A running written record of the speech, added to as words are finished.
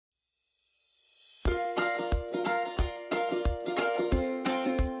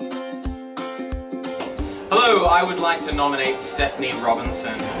Hello, I would like to nominate Stephanie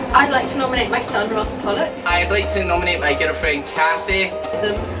Robinson. I'd like to nominate my son Ross Pollock. I'd like to nominate my girlfriend Cassie.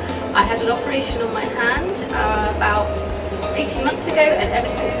 I had an operation on my hand about 18 months ago, and ever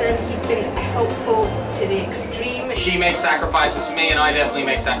since then he's been helpful to the extreme. She makes sacrifices for me and I definitely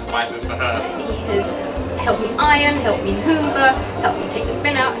make sacrifices for her. He has helped me iron, helped me hoover, helped me take the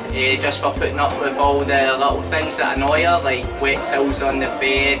bin out. Just for putting up with all the little things that annoy her, like wet towels on the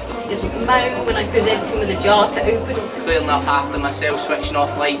bed. He doesn't moan when I present him with a jar to open. Clearing up after myself, switching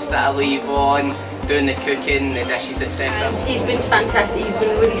off lights that I leave on, doing the cooking, the dishes, etc. And he's been fantastic, he's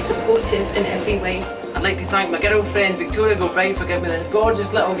been really supportive in every way. I'd like to thank my girlfriend Victoria Gilbride for giving me this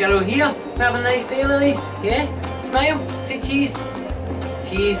gorgeous little girl here. Have a nice day, Lily. Yeah? Smile. Say cheese.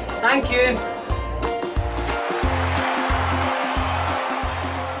 Cheese. Thank you.